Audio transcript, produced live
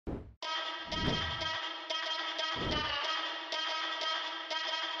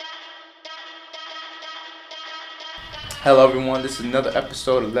Hello, everyone. This is another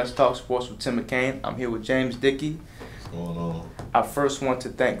episode of Let's Talk Sports with Tim McKain. I'm here with James Dickey. What's going on? I first want to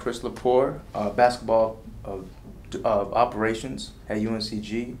thank Chris Lepore, basketball operations at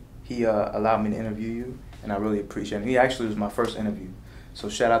UNCG. He allowed me to interview you, and I really appreciate it. He actually was my first interview. So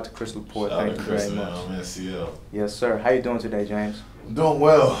shout out to Chris Lepore. Thank you very much. I'm in CL. Yes, sir. How you doing today, James? I'm doing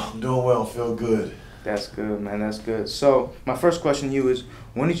well. Feel good. That's good, man. That's good. So my first question to you is,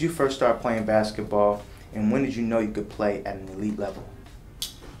 when did you first start playing basketball, and when did you know you could play at an elite level?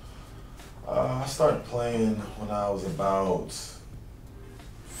 I started playing when I was about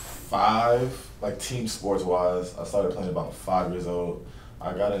 5, like team sports wise. I started playing about 5 years old.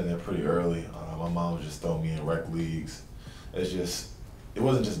 I got in there pretty early. My mom would just throw me in rec leagues. It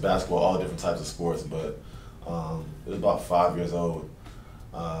wasn't just basketball, all different types of sports, but it was about 5 years old.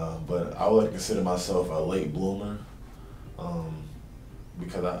 But I would consider myself a late bloomer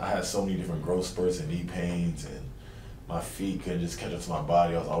because I had so many different growth spurts and knee pains, and my feet couldn't just catch up to my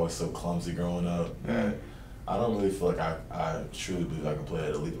body. I was always so clumsy growing up that I don't really feel like I truly believe I can play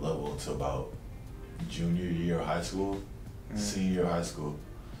at elite level until about junior year of high school, senior year of high school.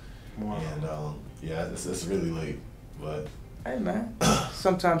 Wow. And it's really late, but hey, man,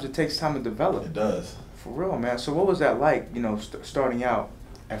 sometimes it takes time to develop. it does. For real, man. So what was that like, starting out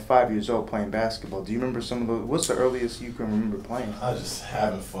at 5 years old playing basketball? Do you remember what's the earliest you can remember playing? I was just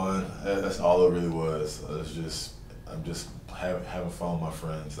having fun. That's all it really was. I'm just having fun with my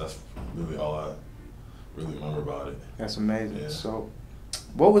friends. That's really all I really remember about it. That's amazing. Yeah. So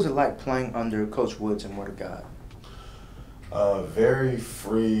what was it like playing under Coach Woods and Word of God? Very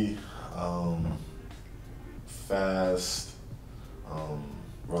free, fast,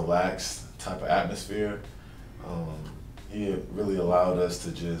 relaxed type of atmosphere. He really allowed us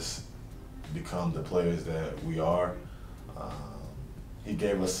to just become the players that we are. He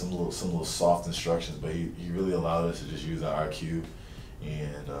gave us some little soft instructions, but he really allowed us to just use our IQ.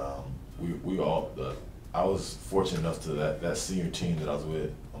 And we all, I was fortunate enough to that senior team that I was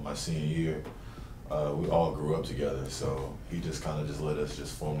with on my senior year. We all grew up together, so he just kind of just let us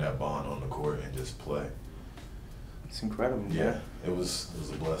just form that bond on the court and just play. It's incredible, man. Yeah, it was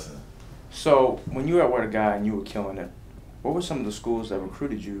a blessing. So when you were at Word of God and you were killing it, what were some of the schools that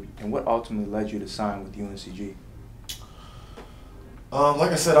recruited you, and what ultimately led you to sign with UNCG?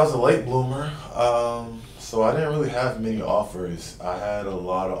 Like I said, I was a late bloomer, so I didn't really have many offers. I had a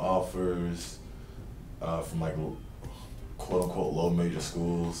lot of offers from like quote-unquote low major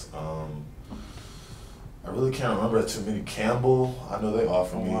schools. I really can't remember too many. Campbell, I know they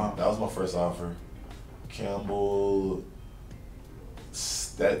offered me. Wow. That was my first offer. Campbell,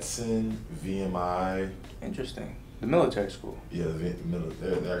 Stetson, VMI. Interesting. The military school. Yeah,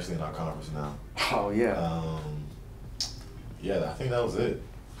 they're actually in our conference now. Oh, yeah. Yeah, I think that was it.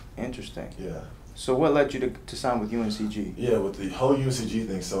 Interesting. Yeah. So what led you to sign with UNCG? Yeah, with the whole UNCG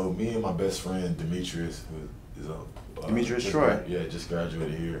thing. So me and my best friend Demetrius, who is Demetrius Troy. just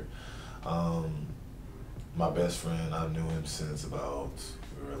graduated here. My best friend, I knew him since about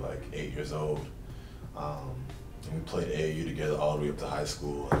we were like 8 years old. And we played AAU together all the way up to high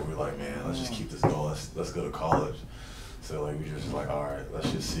school. And we were like, man, let's just keep this going. Let's go to college. So like we were just like, all right,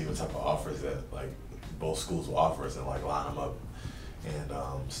 let's just see what type of offers that like both schools will offer us and like line them up. And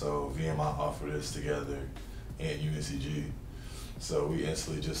so VMI offered us together and UNCG. So we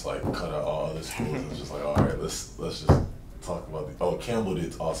instantly just like cut out all other schools and was just like, all right, let's just talk about Campbell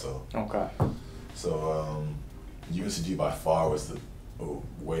did also. Okay. So UNCG by far was a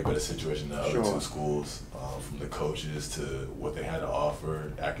way better situation than the other two schools, from the coaches to what they had to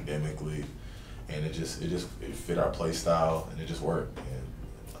offer academically, and it fit our play style and it just worked. And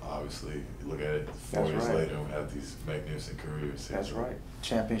obviously, you look at it 4 years later, and we have these magnificent careers. That's right.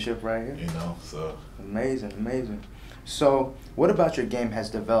 Championship right here. So amazing. So, what about your game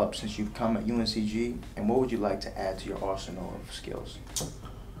has developed since you've come at UNCG, and what would you like to add to your arsenal of skills?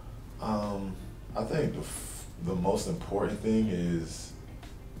 I think the most important thing is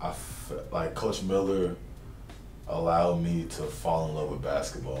like Coach Miller allowed me to fall in love with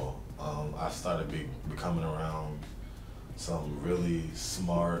basketball. I started becoming around some really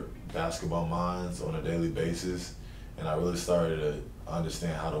smart basketball minds on a daily basis, and I really started to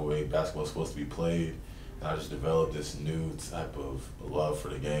understand how the way basketball is supposed to be played, and I just developed this new type of love for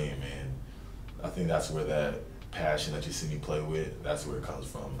the game, and I think that's where that passion that you see me play with, that's where it comes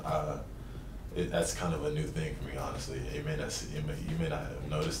from. That's kind of a new thing for me, honestly. You may not have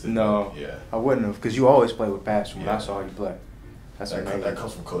noticed it. No, yeah, I wouldn't have, because you always play with passion when Yeah. I saw you play. That's amazing. That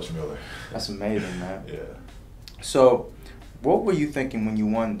comes from Coach Miller. That's amazing, man. Yeah. So, what were you thinking when you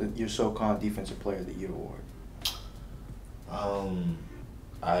won your so-called Defensive Player of the Year award?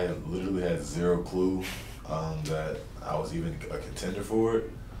 I literally had zero clue that I was even a contender for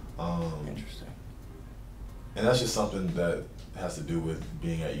it. Interesting. And that's just something that has to do with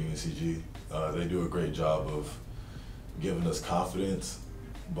being at UNCG. They do a great job of giving us confidence,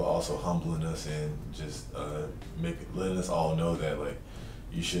 but also humbling us and just letting us all know that like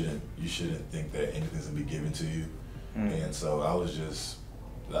you shouldn't think that anything's gonna be given to you. And so I was just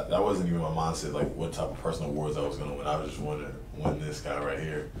that wasn't even my mindset, like what type of personal awards I was gonna win. I was just wanting to win this guy right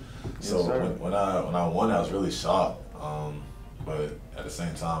here. Yes, so sir. when I won, I was really shocked, but at the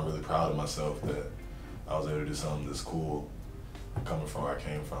same time, really proud of myself that I was able to do something this cool, coming from where I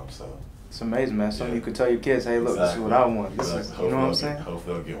came from. So it's amazing, man. Something you could tell your kids, hey, look, exactly. this is what I want. This exactly. is, you know what I'm saying?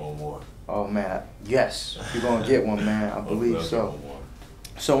 Hopefully I'll get one more. Oh man, yes, you're gonna get one, man. I believe I'll so. get one more.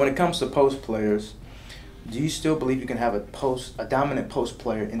 So when it comes to post players, do you still believe you can have a dominant post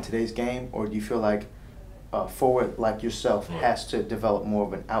player in today's game, or do you feel like a forward like yourself has to develop more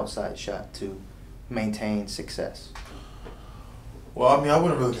of an outside shot to maintain success? Well, I mean, I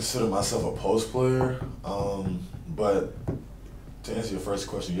wouldn't really consider myself a post player, but to answer your first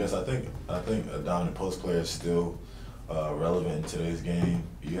question, yes, I think a dominant post player is still relevant in today's game.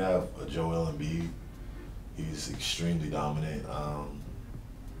 You have a Joel Embiid; he's extremely dominant.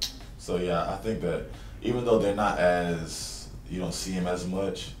 So yeah, I think that even though they're not as, you don't see him as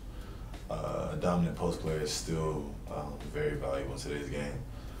much, a dominant post player is still very valuable in today's game.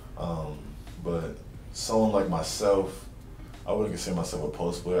 But someone like myself, I wouldn't consider myself a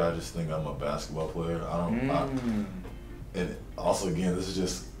post player. I just think I'm a basketball player. And also, again, this is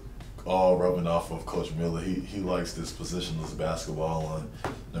just all rubbing off of Coach Miller. He likes this positionless basketball,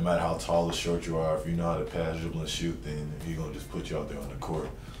 and no matter how tall or short you are, if you know how to pass, dribble, and shoot, then he's gonna just put you out there on the court.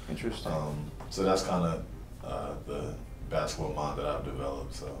 Interesting. So that's kind of the basketball mind that I've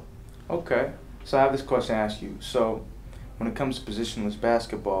developed. So. Okay. So I have this question to ask you. So when it comes to positionless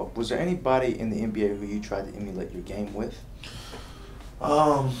basketball, was there anybody in the NBA who you tried to emulate your game with?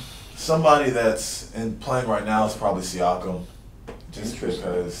 Somebody that's playing right now is probably Siakam, just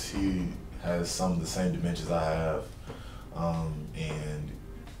because he has some of the same dimensions I have, and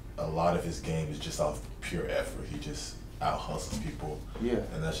a lot of his game is just off pure effort. He just out hustles people,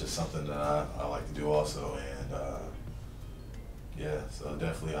 and that's just something that I like to do also. And yeah, so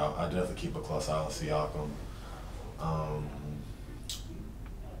definitely I definitely keep a close eye on Siakam.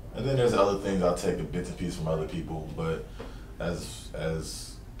 And then there's other things I'll take a bits and pieces from other people, but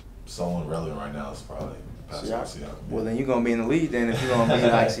as someone relevant right now is probably Siakam. Well, then you're gonna be in the lead then if you're gonna be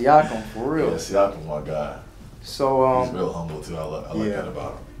like Siakam for real. Yeah, Siakam, my guy. So he's real humble too. I like that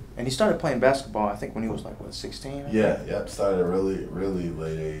about him. And he started playing basketball, I think, when he was like, what, 16? Yeah, started at a really, really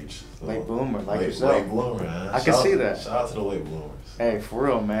late age. So late bloomer, like yourself. Late bloomer, man. I can see that. Shout out to the late bloomers. Hey, for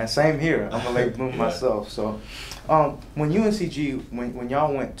real, man. Same here. I'm a late bloomer myself. So, when UNCG, when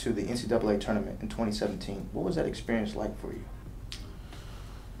y'all went to the NCAA tournament in 2017, what was that experience like for you?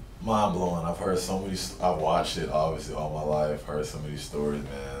 Mind blowing. I've watched it obviously all my life. Heard so many stories,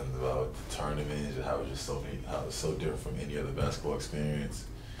 man, about the tournament and how it was so different from any other basketball experience.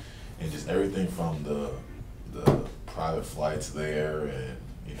 And just everything from the private flights there and,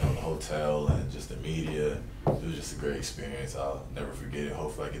 you know, the hotel and just the media. It was just a great experience. I'll never forget it.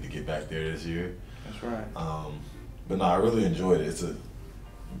 Hopefully I get to get back there this year. That's right. But no, I really enjoyed it.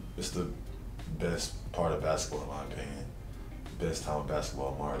 It's the best part of basketball in my opinion. Best time of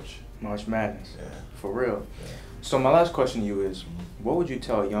basketball, March Madness. Yeah. For real. Yeah. So my last question to you is, what would you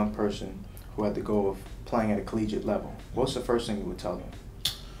tell a young person who had the goal of playing at a collegiate level? What's the first thing you would tell them?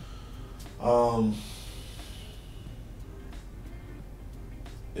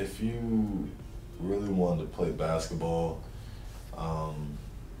 If you really wanted to play basketball, I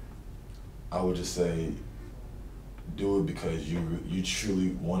would just say do it because you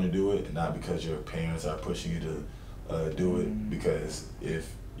truly want to do it, and not because your parents are pushing you to do it. Because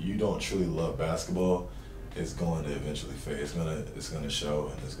if you don't truly love basketball, it's going to eventually fade. It's gonna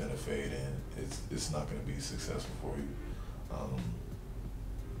show, and it's gonna fade, and it's not gonna be successful for you.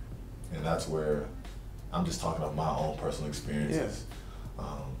 And that's where I'm just talking about my own personal experiences.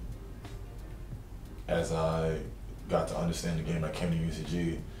 As I got to understand the game, I came to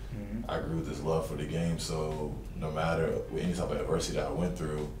UNCG. I grew this love for the game. So no matter any type of adversity that I went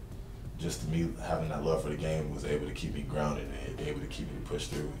through, just me having that love for the game was able to keep me grounded and able to keep me to push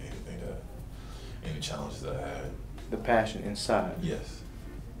through any challenges that I had. The passion inside. Yes.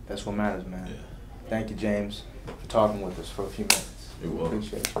 That's what matters, man. Yeah. Thank you, James, for talking with us for a few minutes. You're welcome.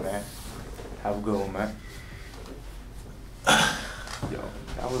 Appreciate you, man. Have a good one, man. Yo,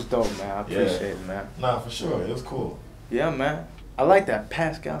 that was dope, man. I appreciate it, man. Nah, for sure. It was cool. Yeah, man. I like that.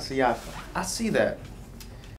 Pascal Siakam. I see that.